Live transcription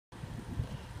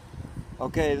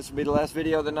Okay, this will be the last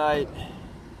video of the night.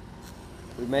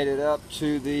 We made it up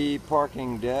to the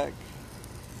parking deck.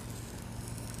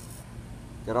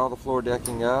 Got all the floor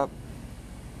decking up.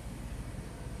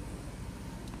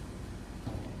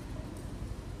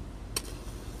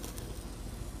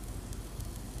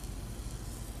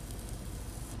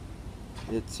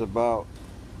 It's about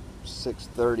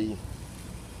 6:30.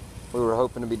 We were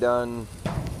hoping to be done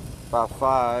by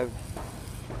 5,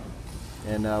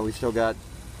 and we still got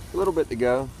a little bit to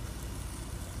go.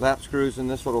 Lap screws in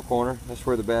this little corner. That's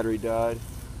where the battery died.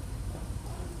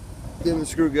 Getting the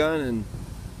screw gun, and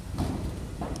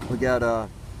we got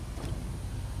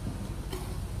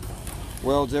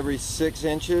welds every 6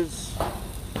 inches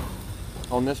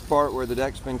on this part where the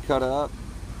deck's been cut up,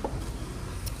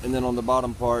 and then on the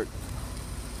bottom part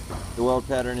the weld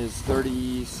pattern is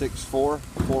 36/4,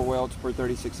 4 welds per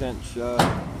 36-inch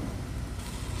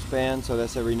span, so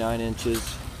that's every 9 inches.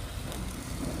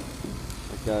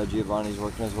 Like Giovanni's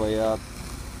working his way up.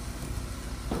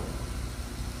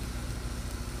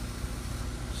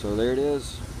 So there it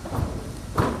is.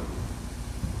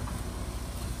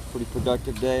 Pretty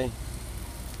productive day.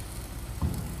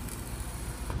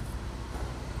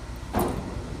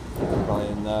 Probably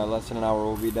in less than an hour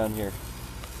we'll be done here.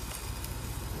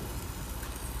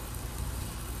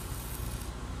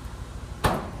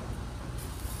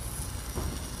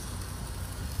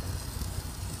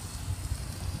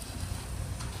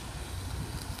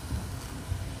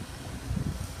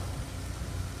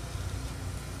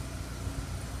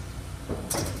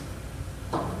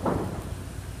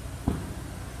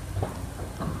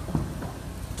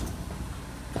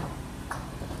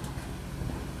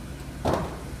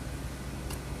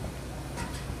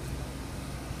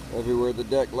 Everywhere the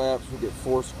deck laps, we get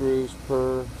 4 screws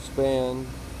per span.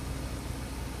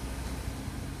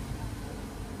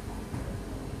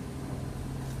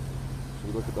 If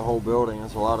you look at the whole building,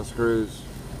 that's a lot of screws.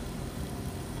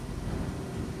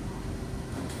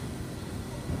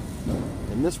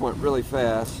 And this went really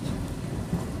fast.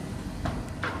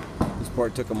 This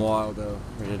part took them a while though.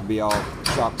 It had to be all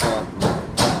chopped up,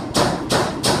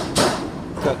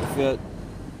 cut to fit.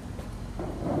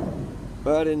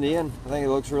 But in the end, I think it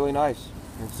looks really nice.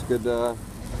 It's a good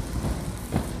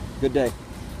day.